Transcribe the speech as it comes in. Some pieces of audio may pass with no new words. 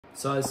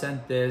So I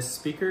sent this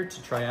speaker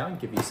to try out and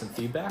give you some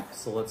feedback.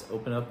 So let's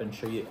open up and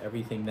show you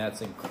everything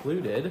that's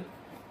included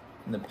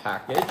in the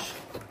package.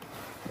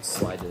 Let's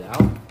slide it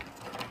out.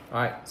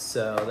 All right,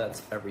 so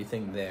that's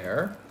everything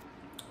there.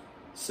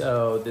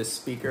 So this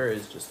speaker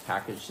is just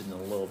packaged in a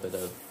little bit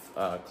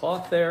of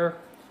cloth there.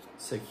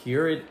 So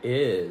here it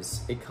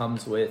is. It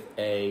comes with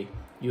a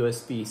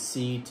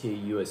USB-C to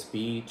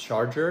USB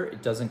charger.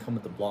 It doesn't come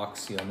with the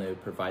blocks, so you'll need to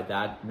provide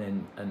that, and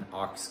then an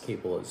aux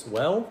cable as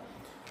well.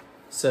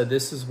 So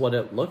this is what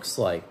it looks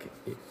like.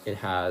 It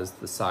has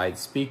the side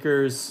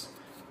speakers,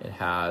 it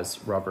has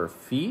rubber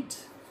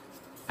feet,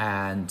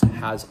 and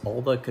has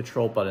all the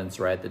control buttons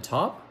right at the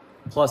top.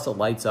 Plus it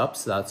lights up,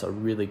 so that's a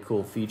really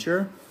cool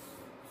feature.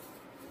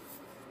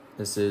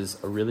 This is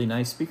a really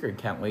nice speaker.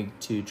 Can't wait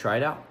to try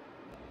it out.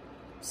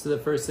 So the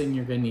first thing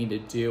you're gonna need to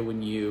do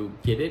when you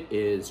get it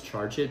is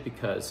charge it,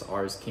 because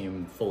ours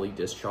came fully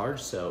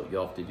discharged, so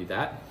you'll have to do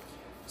that.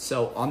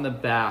 So on the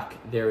back,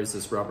 there is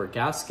this rubber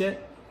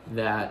gasket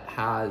that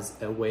has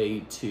a way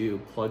to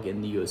plug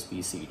in the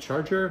USB-C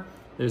charger.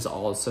 There's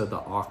also the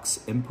aux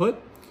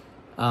input.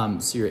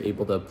 So you're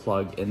able to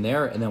plug in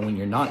there, and then when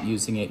you're not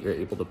using it, you're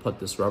able to put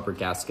this rubber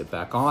gasket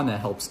back on. That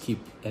helps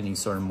keep any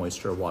sort of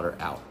moisture or water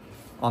out.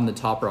 On the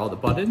top are all the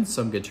buttons,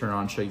 so I'm gonna turn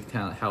on and show you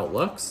kind of how it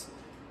looks.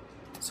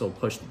 So we'll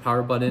push the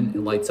power button, it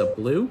lights up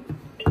blue.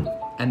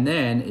 And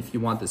then if you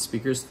want the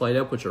speakers to light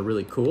up, which are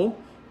really cool,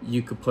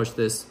 you could push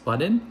this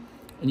button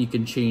and you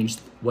can change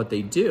what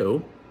they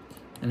do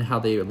and how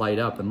they light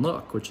up and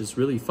look, which is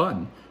really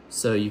fun.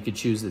 So you could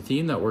choose the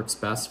theme that works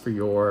best for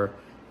your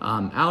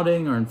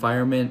outing or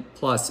environment.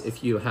 Plus,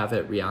 if you have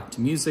it react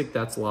to music,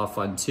 that's a lot of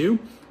fun too.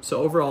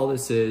 So overall,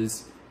 this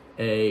is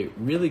a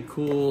really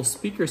cool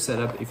speaker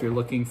setup if you're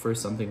looking for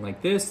something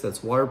like this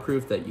that's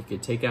waterproof, that you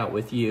could take out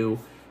with you,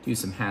 do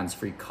some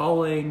hands-free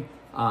calling.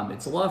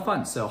 It's a lot of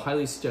fun, so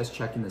highly suggest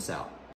checking this out.